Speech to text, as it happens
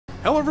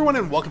Hello everyone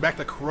and welcome back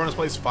to Chronos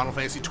Plays Final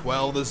Fantasy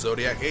XII, the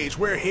Zodiac Age.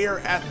 We're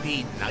here at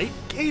the Night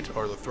Gate,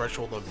 or the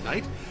Threshold of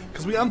Night,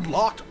 because we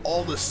unlocked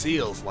all the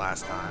seals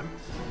last time.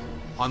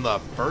 On the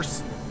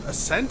first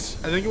Ascent,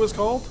 I think it was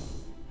called.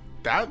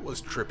 That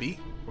was trippy.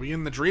 We're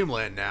in the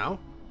Dreamland now.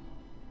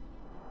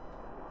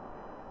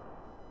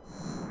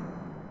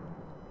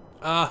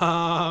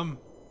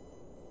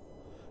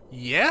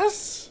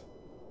 Yes?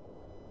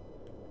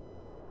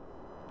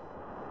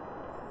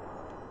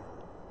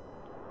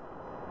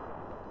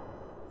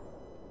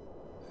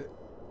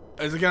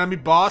 Is it gonna be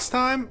boss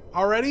time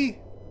already?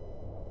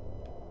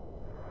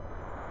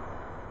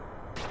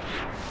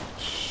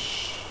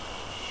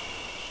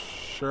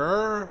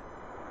 Sure.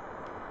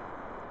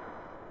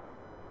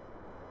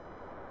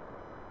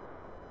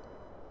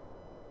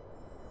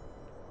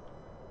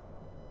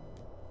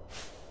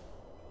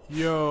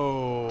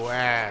 Yo,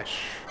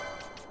 Ash.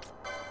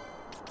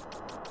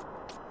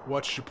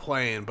 What you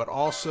playing? But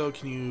also,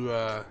 can you,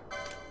 yeah,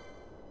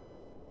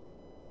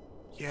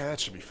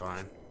 that should be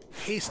fine.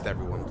 Haste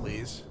everyone,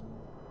 please.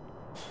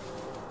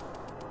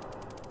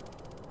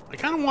 I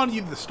kind of wanted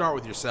you to start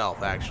with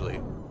yourself, actually.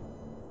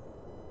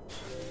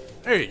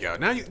 There you go.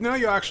 Now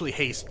you actually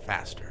haste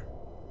faster.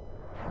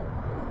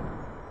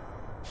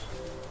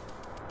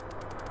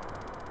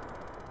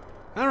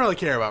 I don't really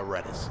care about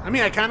Redis. I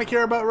mean, I kind of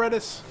care about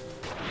Redis.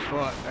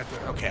 But,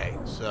 okay,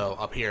 so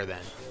up here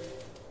then.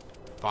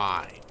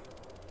 Fine.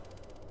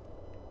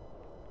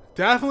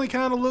 Definitely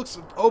kind of looks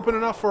open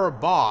enough for a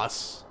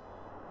boss.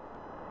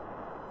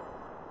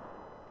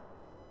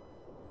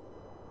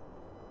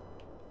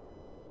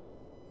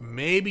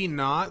 Maybe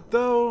not,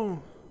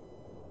 though.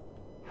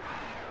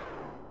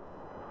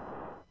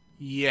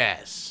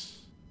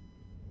 Yes.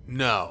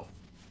 No.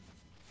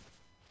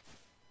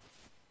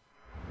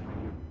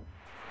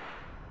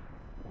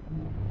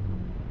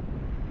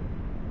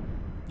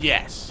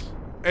 Yes.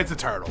 It's a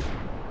turtle.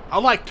 I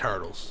like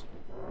turtles.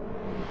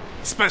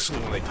 Especially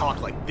when they talk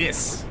like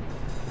this.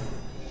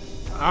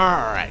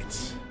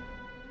 Alright.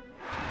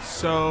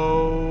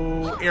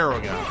 So, arrow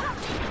gun.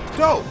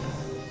 Dope.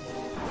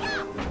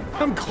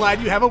 I'm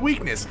glad you have a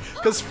weakness,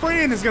 because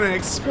Fran is going to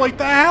exploit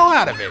the hell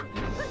out of it.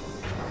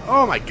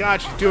 Oh my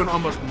god, she's doing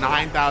almost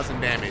 9,000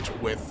 damage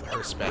with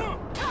her spell.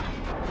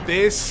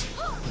 This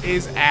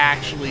is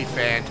actually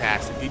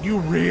fantastic. Did you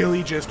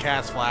really just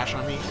cast Flash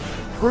on me?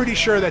 Pretty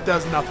sure that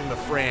does nothing to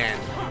Fran.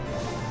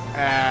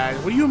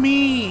 What do you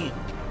mean?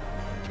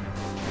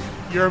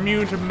 You're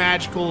immune to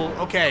magical...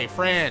 Okay,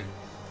 Fran.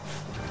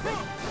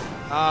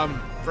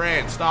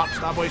 Fran,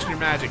 stop wasting your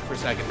magic for a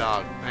second,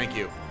 dog. Thank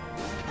you.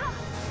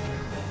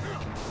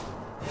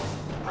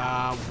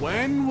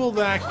 When will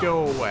that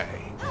go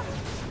away?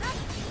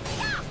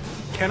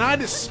 Can I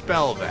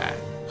dispel that?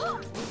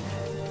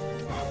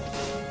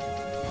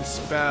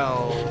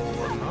 Dispel...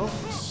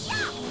 Notes?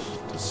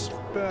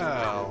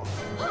 Dispel...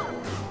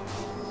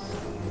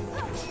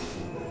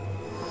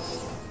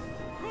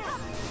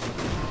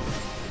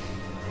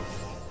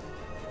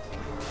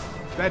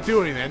 Did that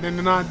do anything? And then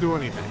did not do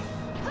anything.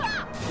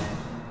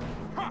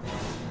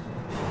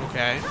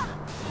 Okay.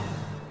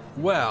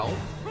 Well...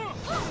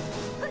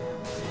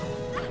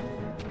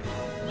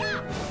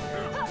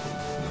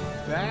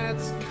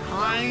 That's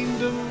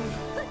kind of...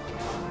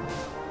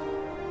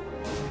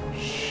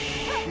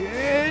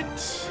 shit.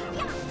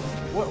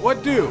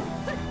 What do?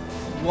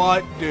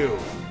 What do?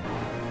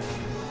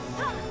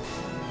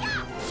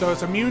 So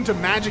it's immune to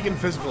magic and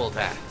physical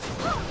attacks.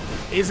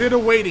 Is it a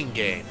waiting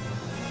game?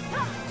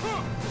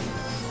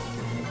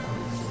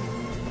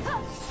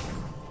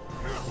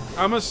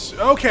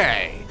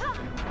 Okay.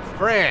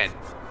 Fran.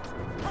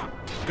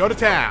 Go to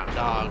town,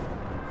 dog.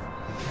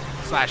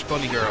 /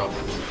 bunny girl.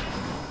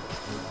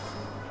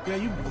 Yeah,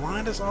 you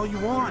blind us all you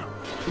want.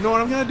 You know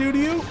what I'm gonna do to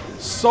you?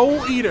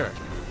 Soul Eater.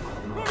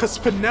 Cause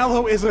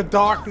Pinello is a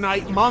Dark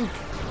Knight monk.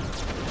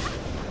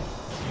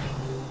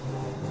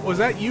 Was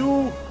that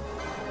you?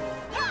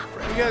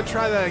 We gotta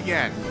try that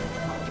again.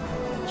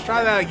 Let's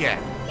try that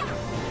again.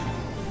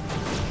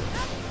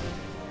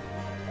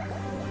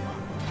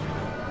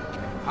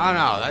 I don't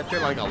know, that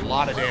did like a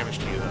lot of damage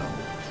to you though.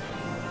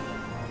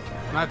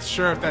 I'm not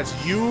sure if that's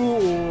you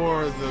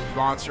or the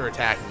monster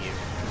attacking you.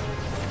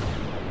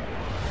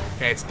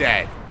 Okay, it's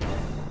dead.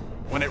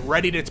 When it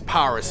readied its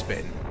power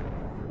spin.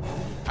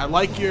 I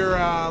like your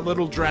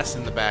little dress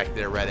in the back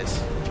there, Redis.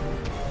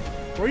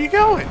 Where are you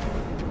going?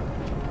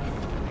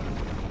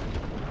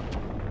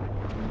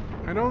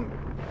 I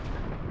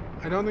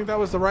don't think that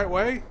was the right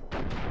way.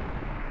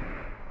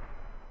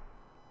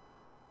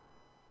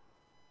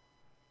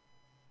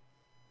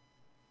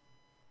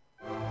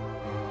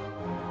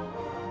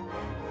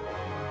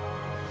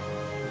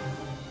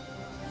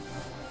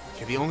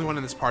 The only one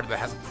in this party that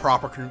has a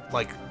proper,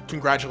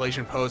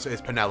 congratulation pose is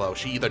Pinello.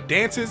 She either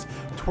dances,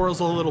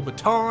 twirls a little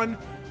baton.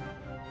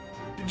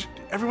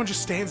 Everyone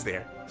just stands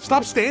there.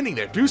 Stop standing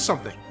there. Do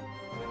something.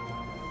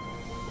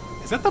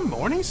 Is that the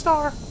Morning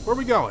Star? Where are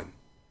we going?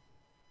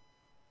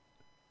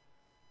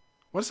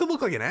 Why does it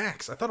look like an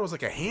axe? I thought it was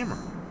like a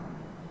hammer.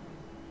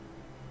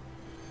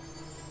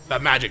 The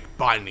magic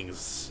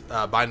bindings,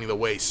 binding the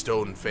way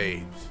stone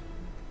fades.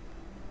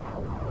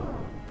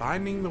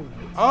 Binding the...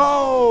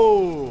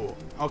 Oh!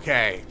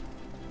 Okay.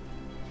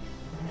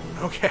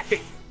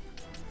 Okay.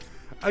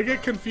 I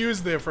get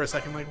confused there for a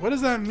second. Like, what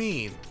does that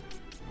mean?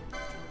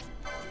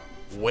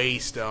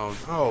 Waystone.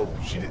 Oh,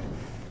 she did.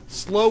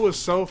 Slow was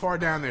so far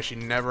down there, she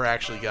never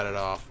actually got it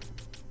off.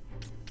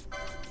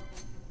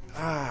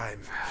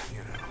 You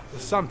know,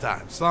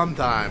 sometimes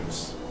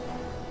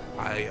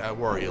I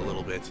worry a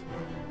little bit.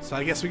 So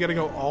I guess we gotta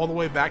go all the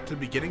way back to the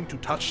beginning to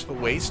touch the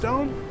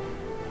Waystone?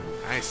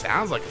 That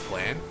sounds like a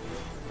plan.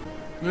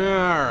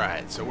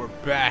 Alright, so we're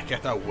back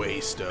at the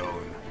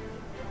Waystone.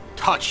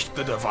 Touch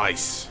the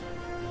device.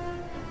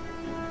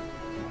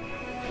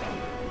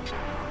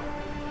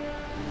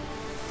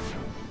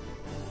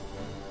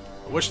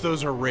 I wish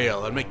those were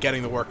real. That'd make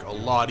getting the work a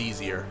lot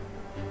easier.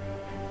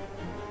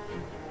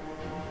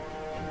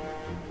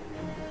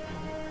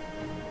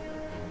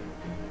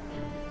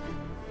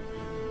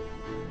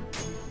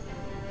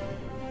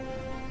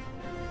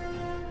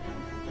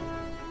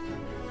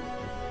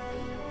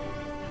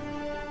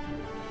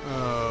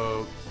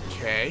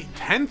 Okay,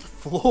 10th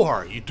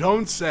floor. You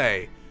don't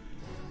say.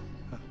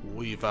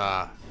 We've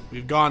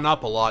gone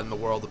up a lot in the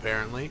world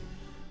apparently.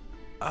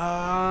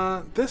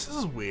 This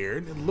is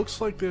weird. It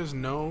looks like there's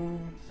no...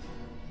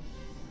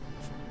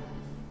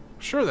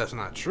 Sure, that's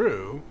not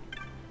true.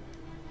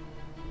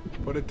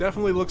 But it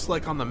definitely looks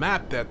like on the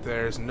map that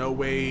there's no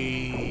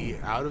way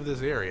out of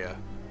this area.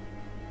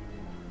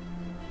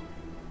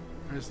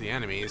 There's the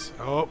enemies.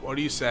 Oh, what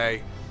do you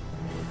say?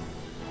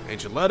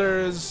 Ancient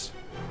letters.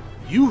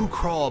 You who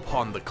crawl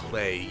upon the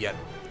clay, yet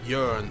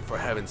yearn for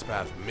heaven's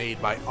path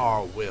made by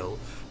our will.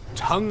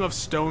 Tongue of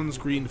stone's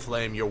green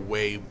flame your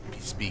way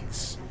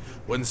speaks.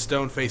 When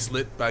stone face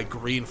lit by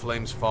green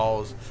flames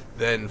falls,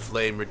 then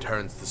flame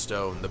returns to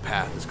stone. The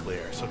path is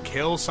clear. So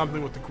kill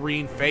something with the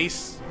green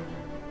face.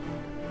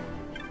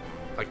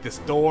 Like this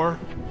door.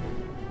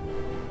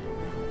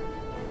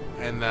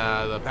 And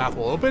the path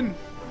will open?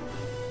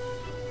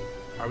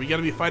 Are we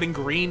going to be fighting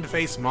green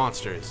face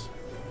monsters?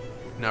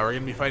 No, we're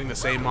going to be fighting the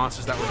same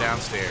monsters that were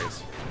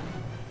downstairs.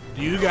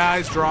 Do you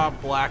guys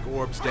drop black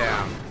orbs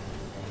down?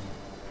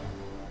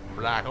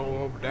 Black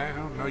orb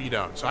down? No, you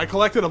don't. So I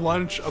collected a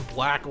bunch of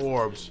black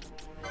orbs.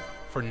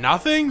 For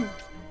nothing?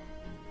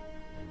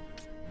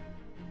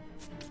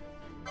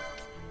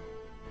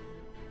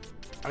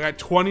 I got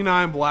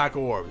 29 black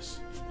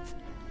orbs.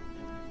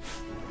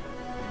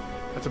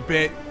 That's a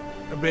bit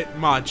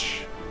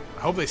much. I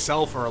hope they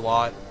sell for a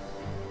lot.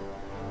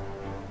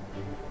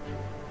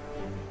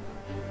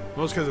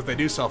 Most because if they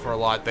do sell for a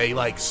lot, they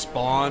like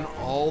spawn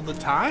all the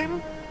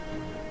time.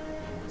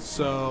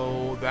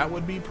 So that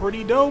would be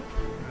pretty dope.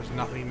 There's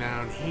nothing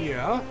down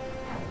here.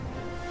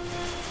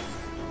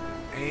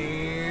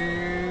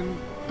 And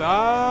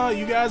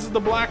you guys are the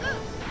black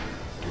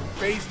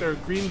faced or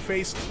green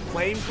faced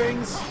flame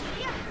things.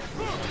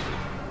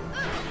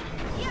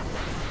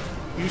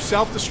 You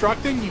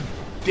self-destructing, you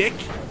dick.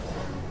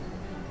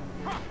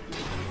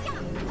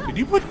 Did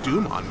you put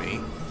Doom on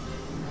me?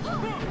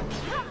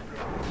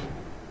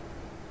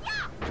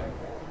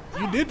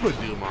 You did put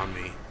Doom on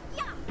me.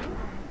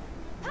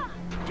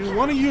 Do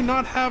one of you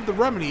not have the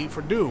remedy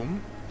for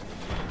Doom?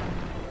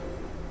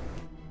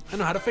 I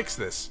know how to fix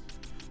this.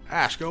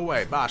 Ash, go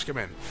away. Bosh, come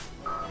in.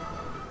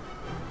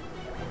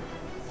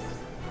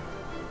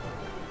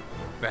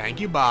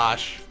 Thank you,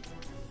 Bosh.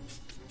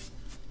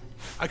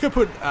 I could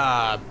put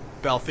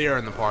Balthier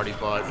in the party,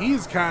 but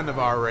he's kind of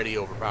already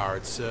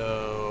overpowered,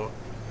 so...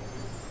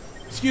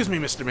 Excuse me,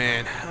 Mr.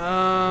 Man.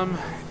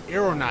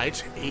 Arrow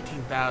Knight,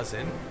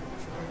 18,000.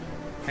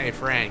 Hey,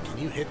 Frank, can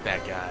you hit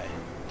that guy?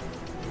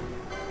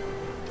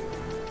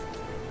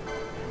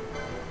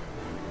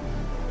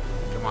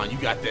 Come on, you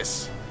got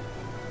this.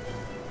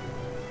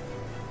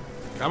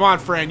 Come on,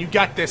 Fran, you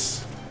got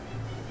this.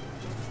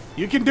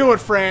 You can do it,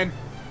 Fran.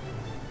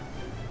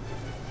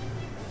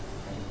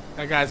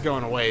 That guy's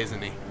going away,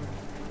 isn't he?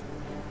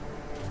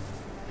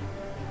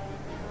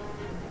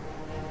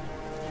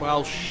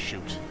 Well,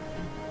 shoot.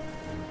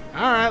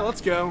 Alright,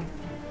 let's go.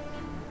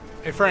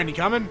 Hey, Fran, you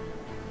coming?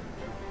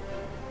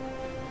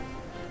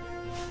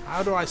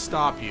 How do I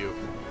stop you?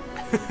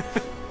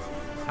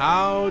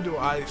 How do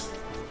I...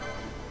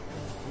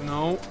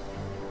 No.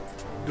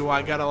 Do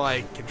I gotta,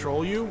 like,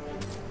 control you?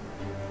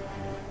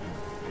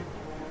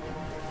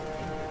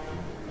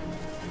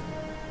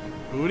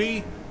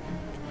 Booty?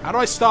 How do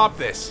I stop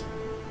this?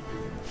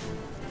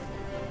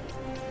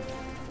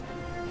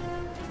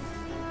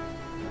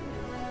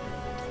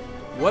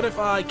 What if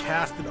I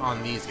cast it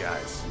on these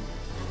guys?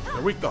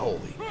 They're weak to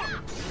holy.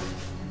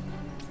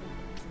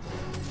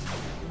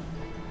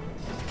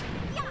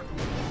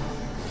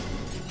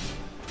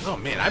 Oh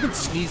man, I've been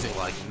sneezing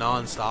like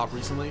non-stop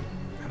recently,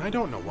 and I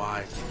don't know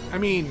why. I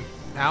mean,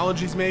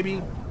 allergies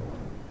maybe?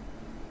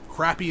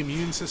 Crappy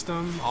immune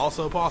system,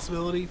 also a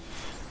possibility.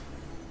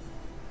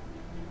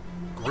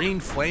 Green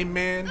Flame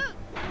Man?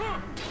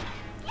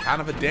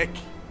 Kind of a dick.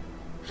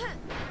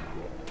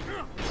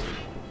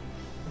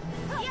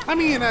 I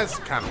mean, that's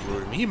kind of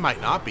rude of me. He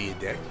might not be a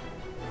dick.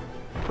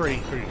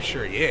 pretty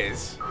sure he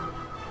is.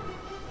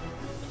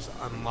 Just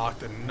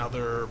unlocked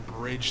another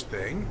bridge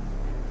thing.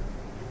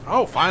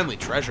 Oh, finally,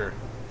 treasure.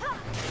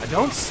 I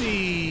don't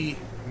see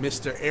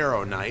Mr.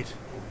 Arrow Knight.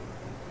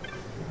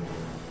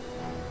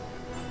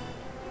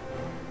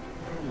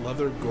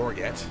 Leather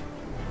Gorget.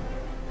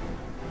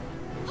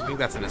 I think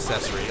that's an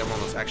accessory. I'm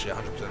almost actually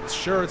 100%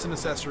 sure it's an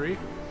accessory.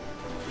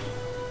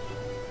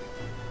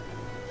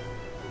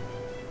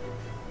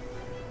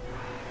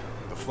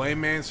 The Flame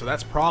Man, so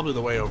that's probably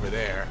the way over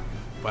there.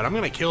 But I'm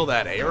going to kill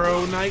that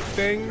Arrow Knight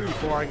thing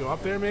before I go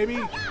up there,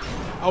 maybe?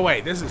 Oh,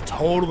 wait, this is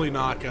totally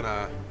not going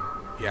to,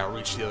 yeah,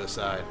 reach the other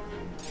side.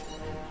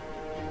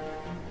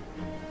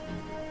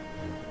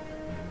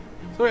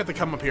 So we have to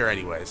come up here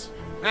anyways.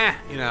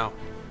 You know,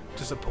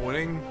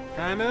 disappointing,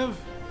 kind of.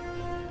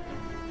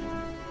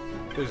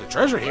 There's a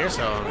treasure here,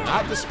 so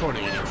not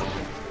disappointing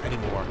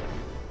anymore.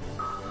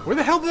 Where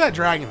the hell did that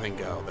dragon thing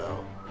go,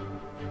 though?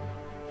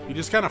 He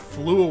just kind of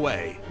flew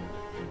away.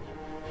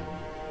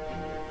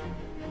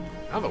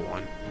 Another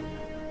one.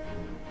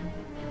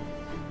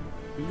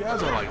 You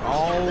guys are like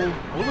all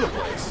over the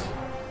place.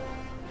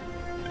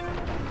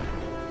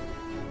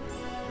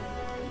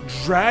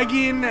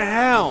 Dragon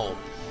Hell.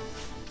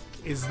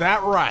 Is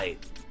that right?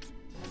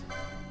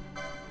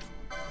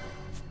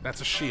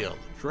 That's a shield.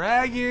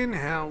 Dragon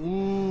Hell.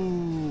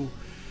 Ooh.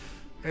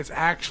 It's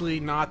actually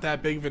not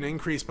that big of an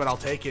increase, but I'll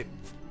take it.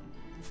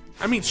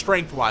 I mean,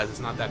 strength-wise, it's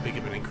not that big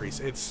of an increase.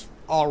 It's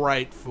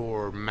alright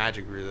for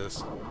magic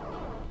resist.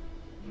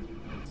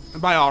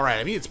 And by alright,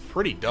 I mean it's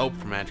pretty dope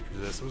for magic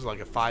resist. It was like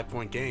a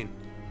 5-point gain.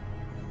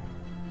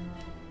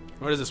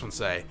 What does this one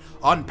say?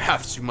 On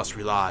paths you must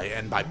rely,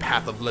 and by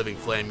path of living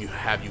flame you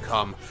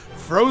come.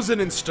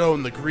 Frozen in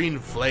stone, the green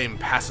flame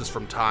passes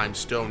from time,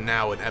 stone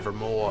now and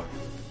evermore.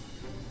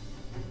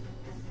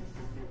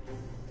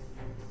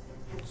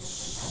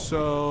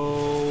 So...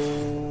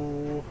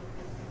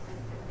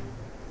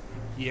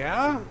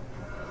 yeah?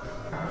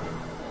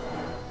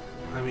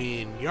 I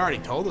mean, you already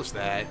told us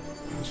that,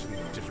 just in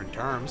different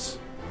terms.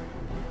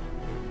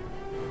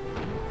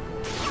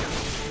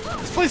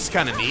 This place is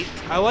kind of neat.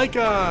 I like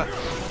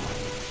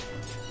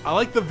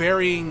the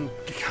varying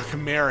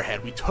Chimera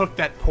head. We took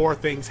that poor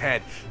thing's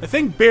head. The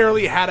thing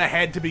barely had a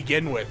head to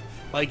begin with.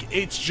 Like,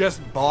 it's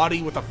just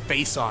body with a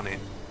face on it.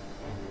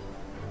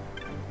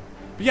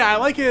 But yeah, I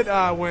like it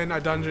when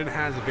a dungeon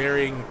has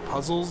varying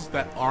puzzles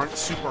that aren't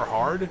super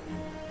hard.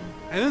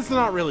 And it's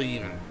not really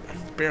even,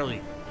 it's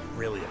barely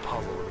really a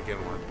puzzle to begin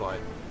with, but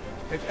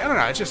I don't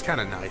know, it's just kind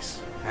of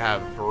nice to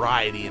have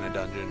variety in a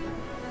dungeon.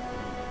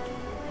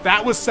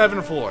 That was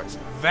 7 floors.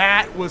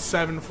 That was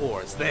 7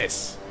 floors.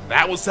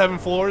 That was 7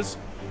 floors.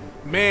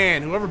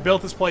 Man, whoever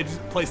built this place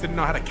didn't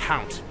know how to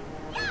count.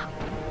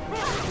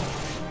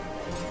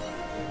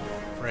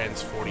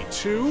 Friends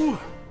 42.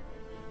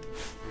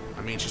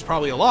 I mean, she's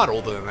probably a lot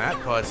older than that,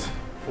 but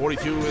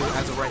 42 is,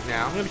 as of right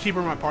now. I'm going to keep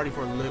her in my party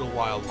for a little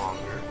while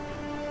longer.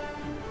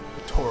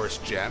 The Taurus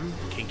Gem.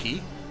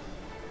 Kinky.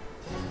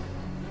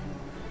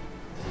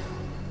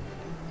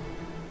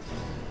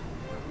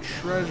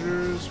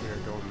 Treasures. We are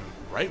going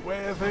the right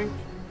way, I think.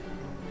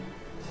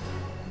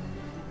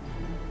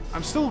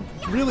 I'm still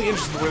really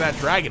interested in where that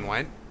dragon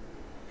went.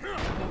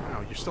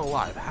 Oh, you're still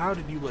alive. How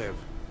did you live?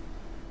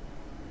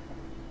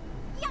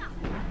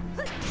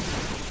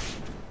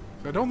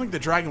 I don't think the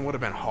dragon would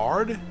have been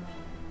hard.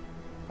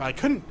 But I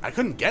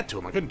couldn't get to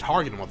him. I couldn't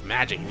target him with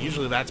magic. And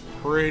usually that's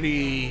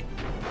pretty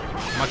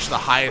much the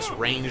highest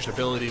ranged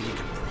ability we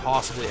could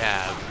possibly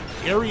have.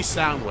 Eerie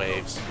sound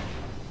waves.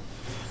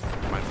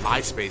 My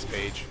MySpace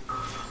page.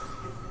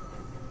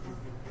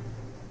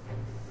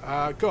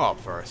 Go up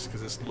first,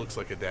 because this looks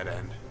like a dead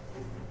end.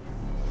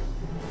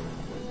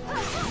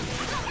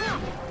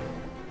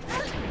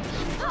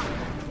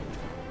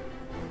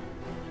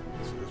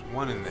 So there's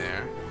one in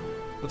there.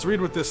 Let's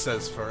read what this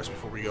says first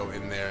before we go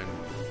in there and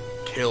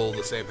kill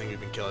the same thing we've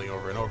been killing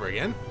over and over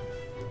again.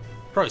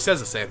 Probably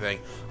says the same thing.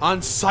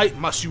 On sight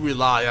must you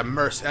rely, at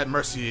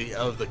mercy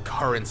of the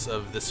currents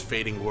of this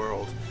fading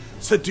world.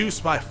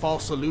 Seduced by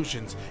false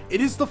illusions,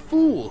 it is the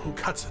fool who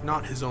cuts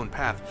not his own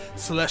path.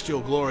 Celestial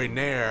glory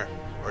ne'er,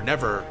 or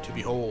never to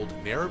behold.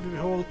 Ne'er to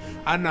behold?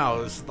 I don't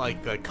know, it's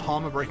like the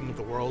comma breaking of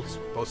the world is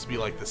supposed to be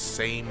like the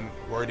same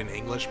word in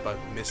English, but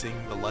missing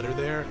the letter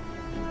there.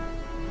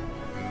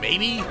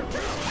 Maybe?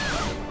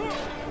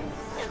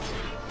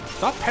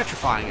 Stop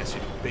petrifying us,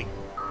 you big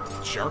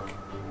jerk.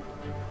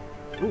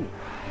 Ooh.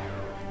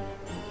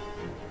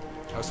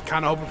 I was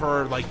kind of hoping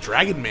for, like,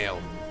 dragon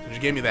mail. You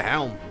gave me the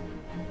helm.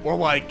 Or,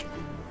 like,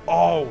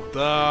 oh,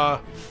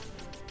 the...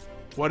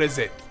 what is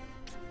it?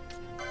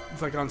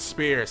 It's like on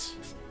spears.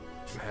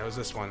 That was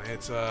this one.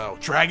 It's,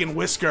 Dragon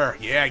Whisker.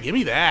 Yeah, give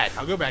me that.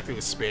 I'll go back to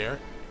his spear.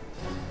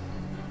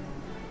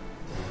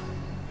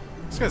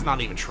 This guy's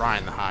not even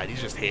trying to hide.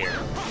 He's just here.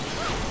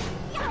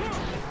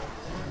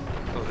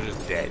 Those are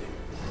just dead.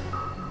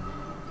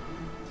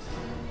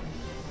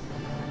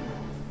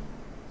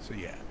 So,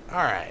 yeah.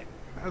 Alright.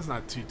 That's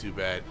not too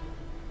bad.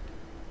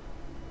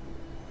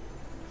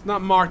 It's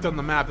not marked on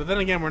the map, but then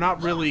again, we're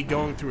not really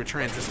going through a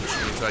transition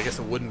screen, so I guess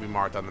it wouldn't be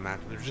marked on the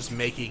map. They're just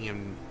making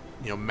him,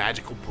 you know,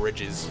 magical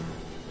bridges.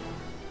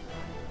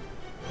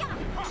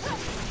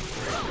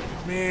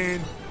 Man.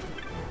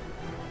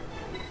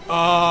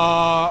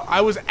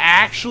 I was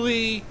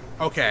actually...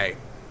 Okay.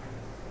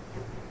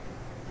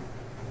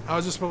 I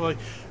was just like...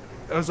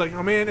 I was like,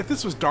 oh man, if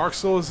this was Dark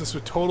Souls, this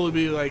would totally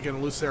be like an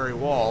illusory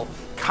wall.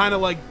 Kind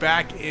of like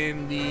back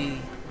in the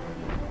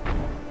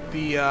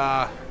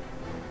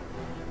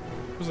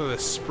was it the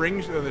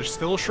spring, the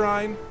still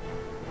shrine?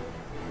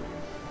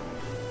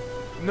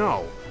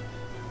 No.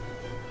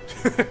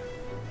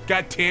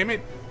 God damn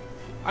it.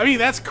 I mean,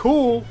 that's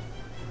cool.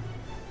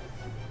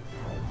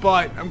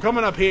 But I'm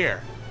coming up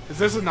here. Is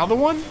this another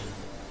one?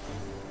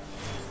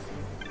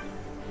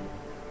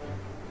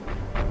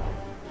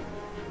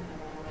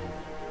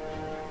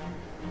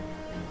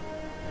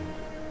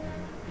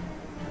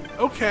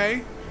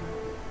 Okay.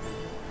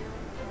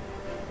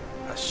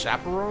 A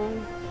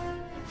chaperone?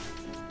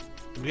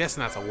 I'm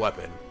guessing that's a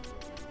weapon.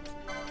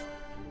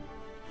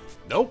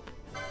 Nope.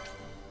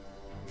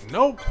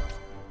 Nope.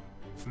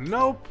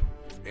 Nope.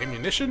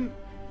 Ammunition?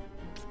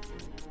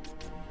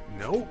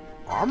 Nope.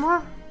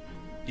 Armor?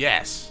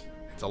 Yes.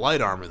 It's a light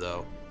armor,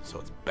 though, so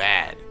it's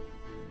bad.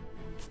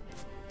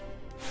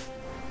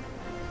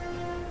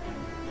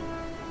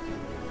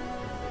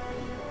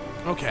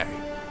 Okay.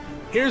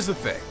 Here's the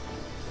thing.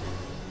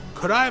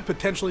 Could I have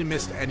potentially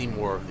missed any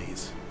more of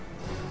these?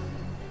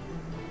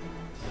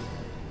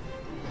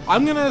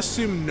 I'm gonna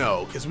assume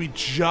no, because we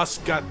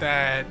just got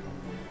that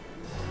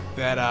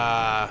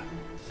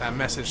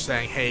message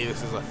saying, hey,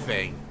 this is a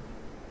thing.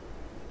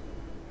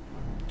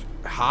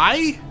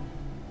 Hi?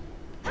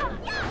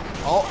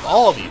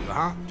 All of you,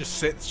 huh? Just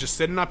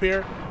sitting up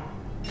here?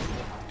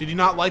 Did you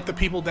not like the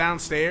people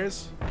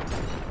downstairs?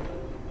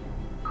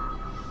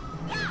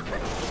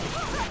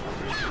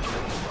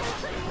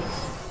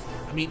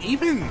 I mean,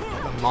 even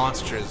the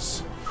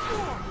monster's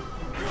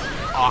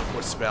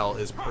Aqua spell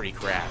is pretty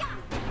crap.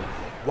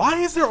 Why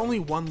is there only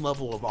one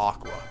level of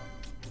Aqua?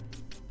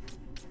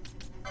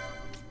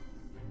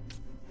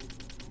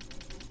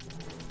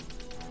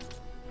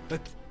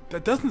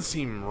 That doesn't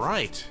seem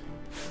right.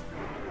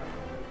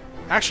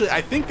 Actually,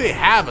 I think they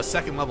have a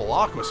second level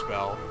Aqua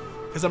spell,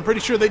 because I'm pretty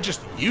sure they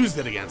just used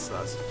it against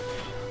us.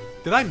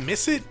 Did I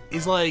miss it?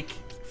 Is like...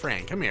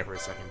 Fran, come here for a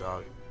second,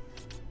 dog.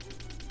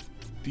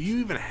 Do you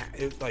even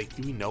have... Like,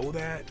 do we know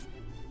that?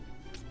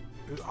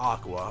 There's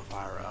Aqua,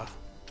 Fyra.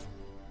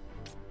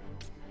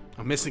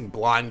 I'm missing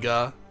Blind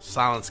Ga,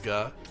 Silence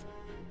Ga,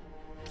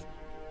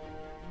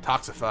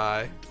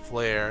 Toxify,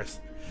 Flare.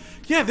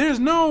 Yeah, there's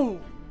no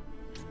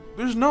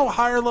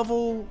higher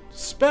level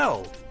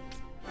spell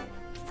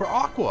for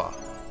Aqua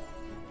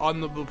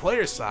on the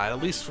player's side,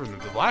 at least from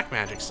the black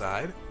magic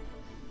side.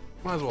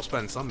 Might as well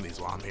spend some of these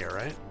while I'm here,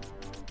 right?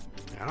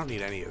 I don't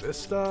need any of this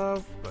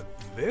stuff, but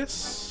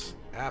this,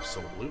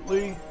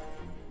 absolutely.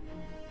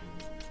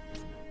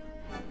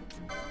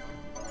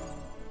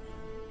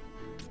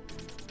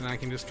 And I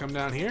can just come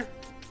down here.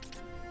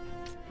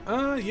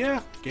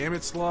 Yeah,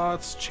 Gambit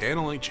slots,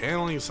 channeling.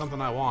 Channeling is something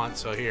I want,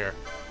 so here.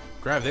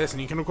 Grab this,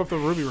 and you can equip the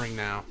ruby ring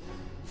now.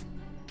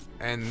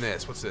 And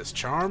this, what's this,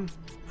 charm?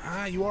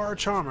 Ah, you are a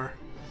charmer.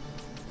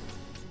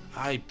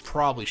 I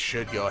probably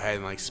should go ahead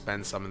and, like,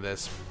 spend some of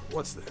this.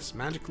 What's this,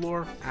 magic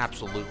lore?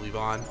 Absolutely,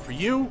 Vaughn. For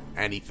you,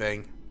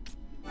 anything.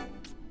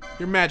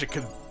 Your magic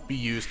could be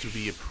used to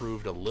be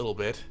improved a little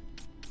bit.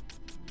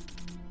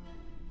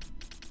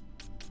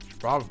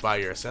 Probably buy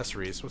your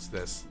accessories. What's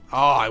this? Oh,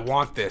 I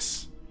want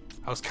this.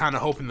 I was kind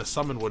of hoping the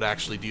summon would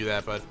actually do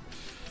that, but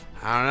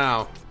I don't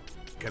know.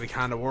 Getting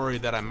kind of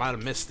worried that I might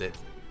have missed it.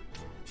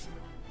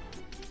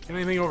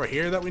 Anything over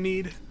here that we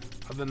need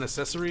other than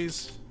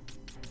accessories?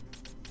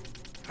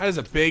 That is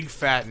a big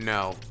fat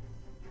no.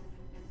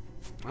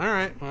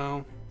 Alright,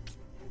 well,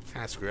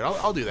 that's screw it.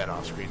 I'll do that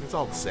off screen. It's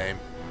all the same.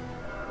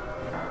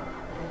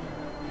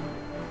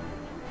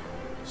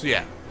 So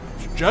yeah,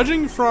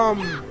 judging from...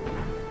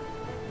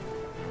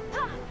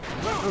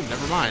 Oh,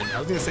 never mind. I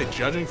was going to say,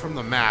 judging from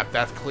the map,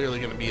 that's clearly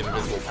going to be an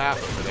invisible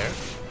path over there.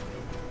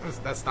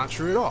 That's not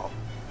true at all.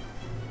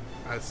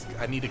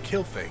 I need to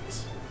kill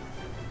things.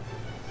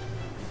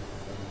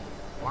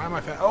 Why am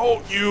I fast?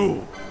 Oh,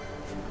 you!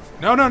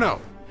 No, no, no.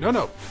 No,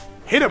 no.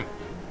 Hit him!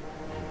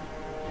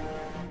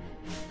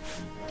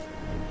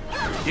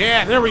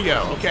 Yeah, there we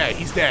go. Okay,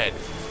 he's dead.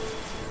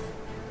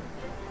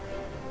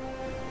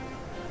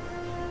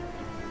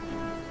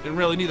 Didn't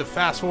really need to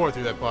fast forward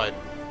through that, but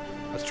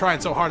I was trying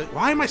so hard.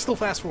 Why am I still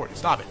fast forwarding?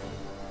 Stop it.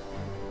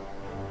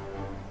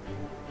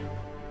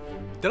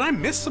 Did I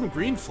miss some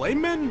green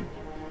flame men?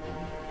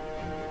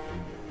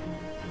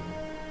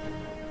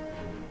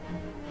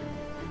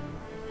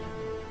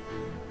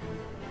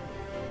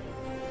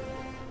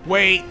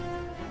 Wait.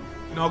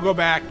 No, go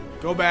back.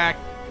 Go back.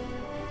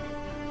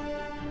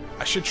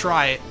 I should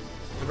try it,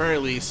 at the very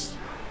least.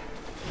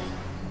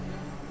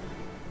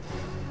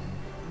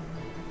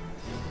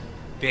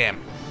 Damn.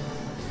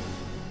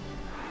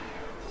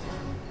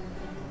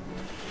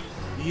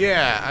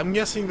 Yeah, I'm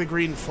guessing the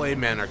green flame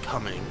men are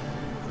coming.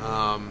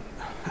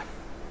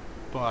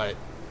 But...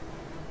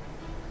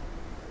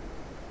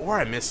 Or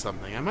I missed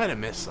something. I might have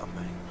missed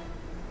something.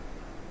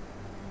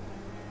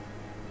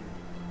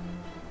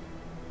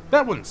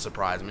 That wouldn't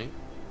surprise me.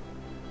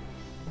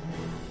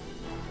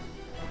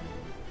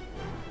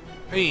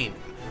 I mean,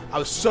 I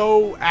was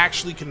so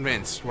actually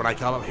convinced when I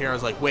come up here. I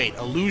was like, wait,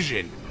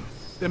 illusion.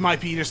 There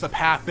might be just a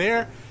path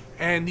there,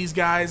 and these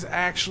guys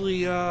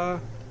actually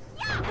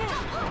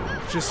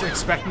just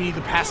expect me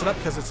to pass it up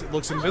because it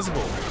looks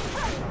invisible.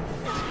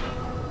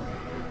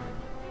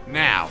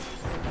 Now,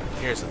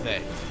 here's the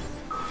thing.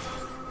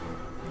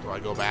 Do I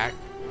go back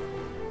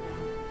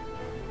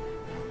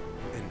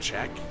and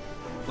check?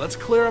 Let's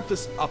clear up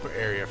this upper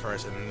area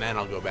first, and then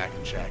I'll go back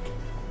and check.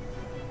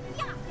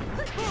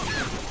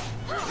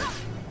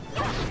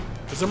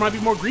 Because there might be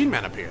more green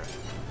men up here.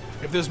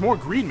 If there's more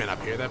green men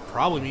up here, that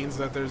probably means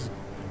that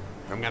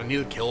I'm gonna need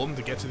to kill them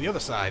to get to the other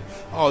side.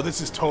 Oh,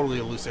 this is totally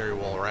a loose area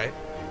wall, right?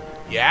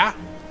 Yeah?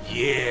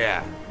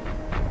 Yeah.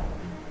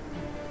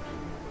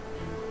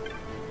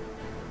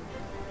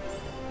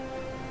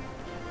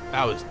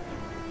 That was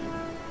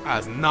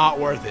not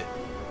worth it.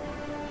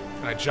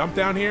 Can I jump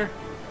down here?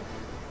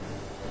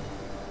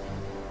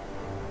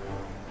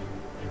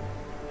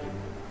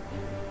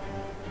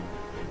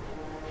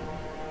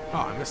 Oh,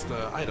 I missed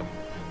the item.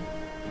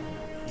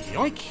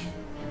 Yoink!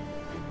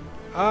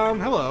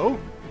 Hello.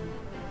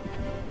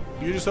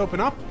 You just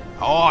open up?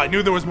 Oh, I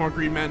knew there was more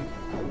green men.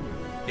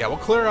 Yeah, we'll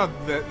clear out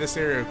this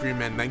area of green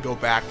men, then go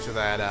back to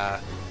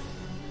that,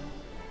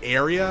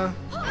 area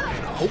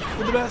and hope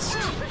for the best.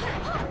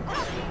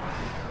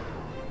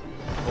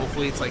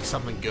 Hopefully it's like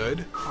something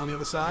good on the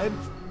other side.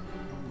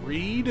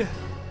 Read.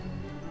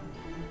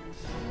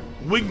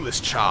 Wingless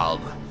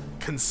child,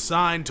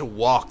 consigned to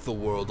walk the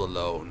world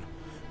alone.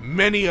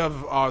 Many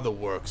are the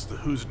works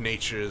whose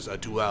natures a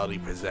duality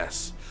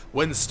possess.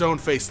 When stone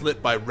face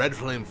lit by red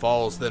flame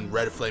falls, then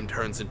red flame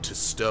turns into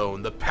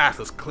stone. The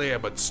path is clear,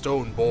 but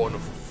stone born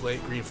of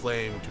green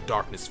flame to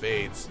darkness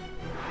fades.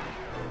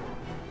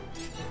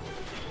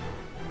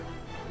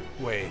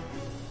 Wait.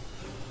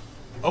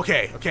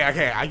 Okay,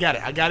 I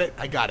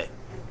got it.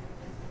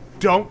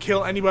 Don't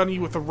kill anybody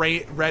with a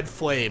red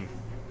flame.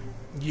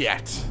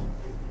 Yet.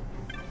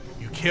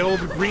 You kill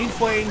the green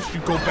flames, you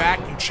go back,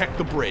 you check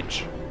the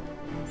bridge.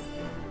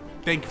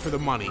 Thank you for the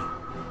money.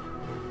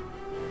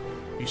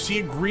 You see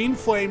a green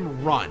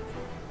flame, run.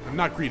 I'm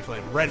not green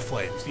flame, red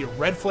flame. See a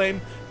red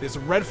flame, there's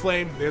a red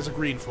flame, there's a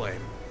green flame.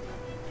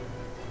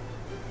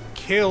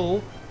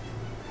 Kill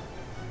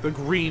the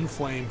green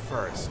flame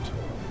first.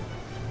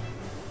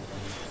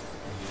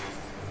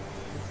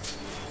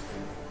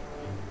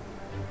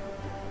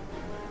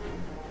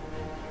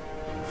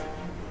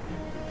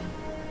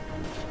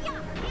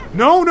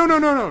 No.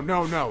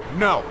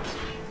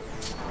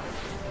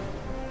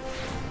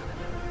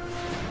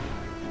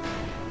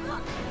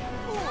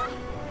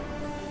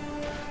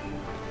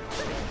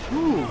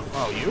 Ooh,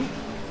 oh, you?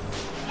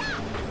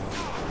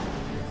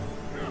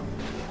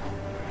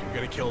 You're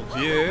gonna kill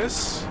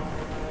this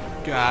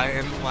guy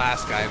and the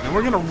last guy, and then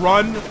we're gonna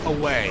run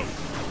away.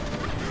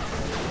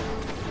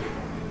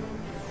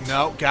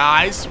 No,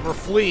 guys, we're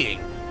fleeing.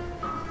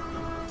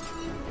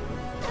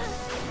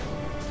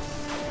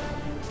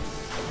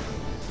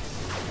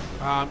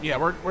 Yeah,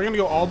 we're gonna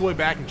go all the way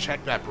back and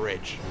check that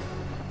bridge.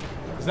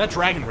 Does that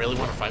dragon really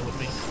want to fight with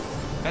me?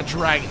 That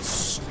dragon's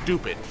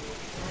stupid.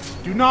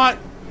 Do not...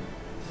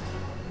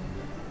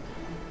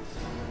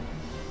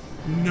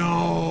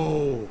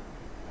 No!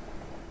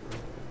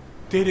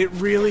 Did it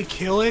really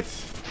kill it?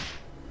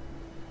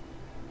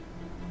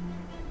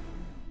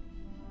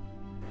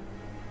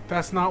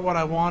 That's not what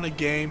I wanted,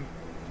 game.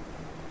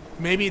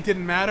 Maybe it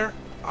didn't matter?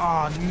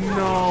 Oh,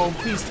 no.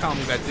 Please tell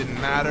me that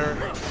didn't matter.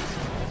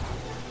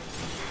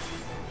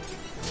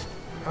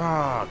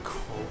 Oh,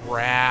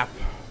 crap.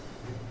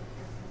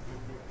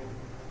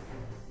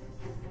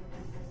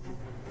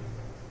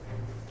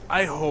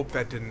 I hope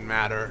that didn't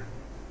matter.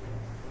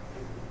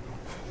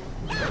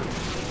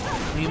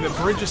 I mean, the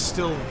bridge is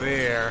still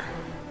there.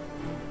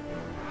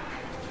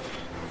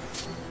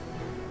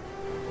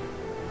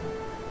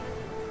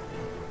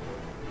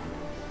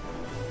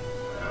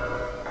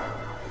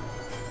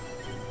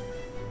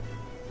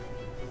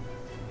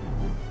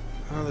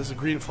 Oh, there's a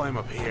green flame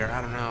up here.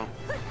 I don't know.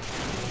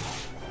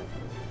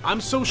 I'm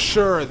so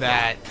sure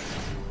that,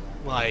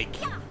 like,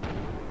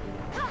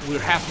 we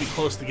would have to be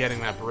close to getting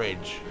that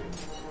bridge.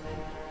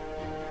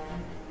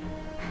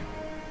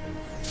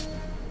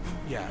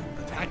 Yeah,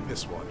 attack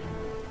this one.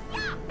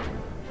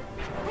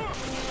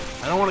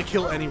 I don't want to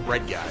kill any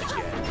red guys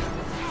yet.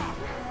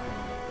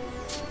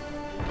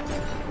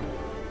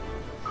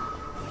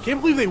 I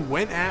can't believe they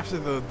went after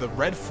the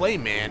red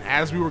flame man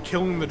as we were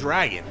killing the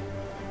dragon.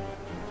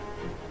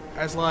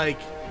 As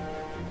like...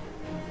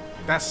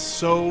 That's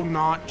so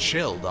not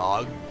chill,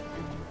 dog.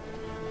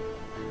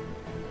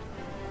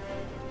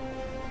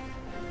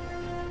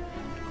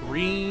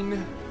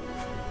 Green.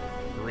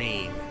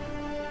 Green.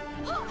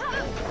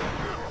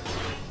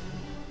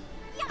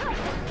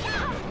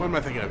 What am I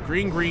thinking of?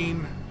 Green,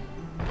 green.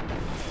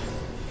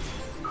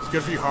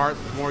 good for your heart.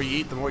 The more you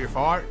eat, the more you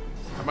fart.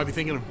 I might be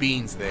thinking of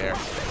beans there.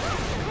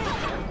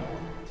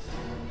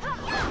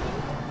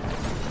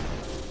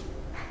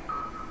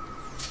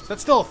 Is that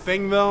still a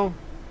thing, though?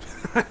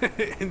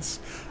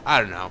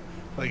 I don't know.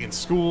 Like in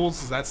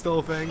schools, is that still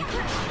a thing?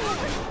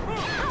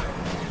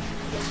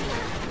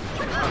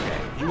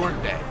 Okay, you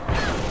weren't dead.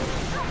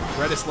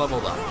 Redis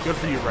leveled up. Good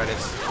for you,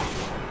 Redis.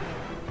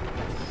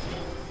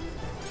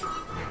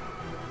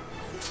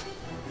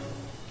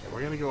 Okay,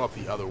 we're gonna go up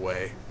the other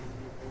way.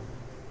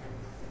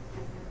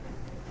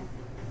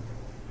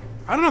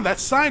 I don't know, that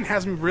sign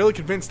has me really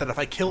convinced that if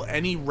I kill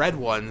any red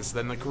ones,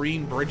 then the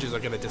green bridges are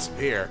gonna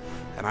disappear.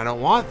 And I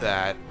don't want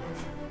that.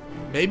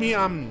 Maybe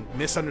I'm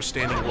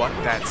misunderstanding what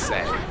that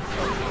said.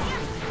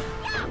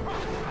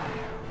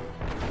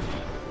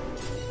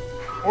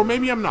 Or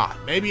maybe I'm not.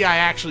 Maybe I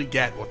actually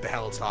get what the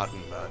hell it's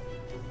talking about.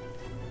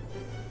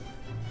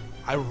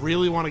 I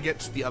really want to get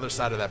to the other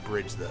side of that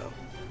bridge, though.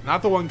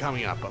 Not the one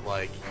coming up, but,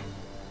 like,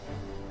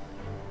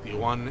 the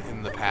one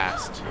in the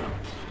past.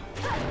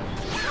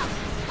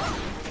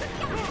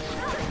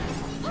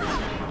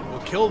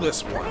 We'll kill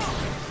this one.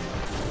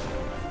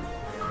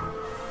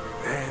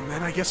 And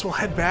then I guess we'll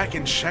head back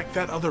and check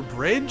that other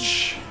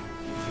bridge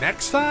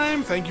next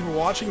time. Thank you for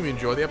watching. If you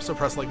enjoyed the episode,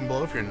 press like and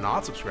below. If you're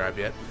not subscribed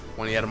yet,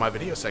 when you head to my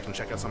video section,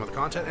 check out some of the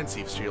content and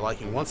see if it's to your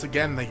liking. Once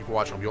again, thank you for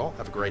watching. Hope you all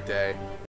have a great day.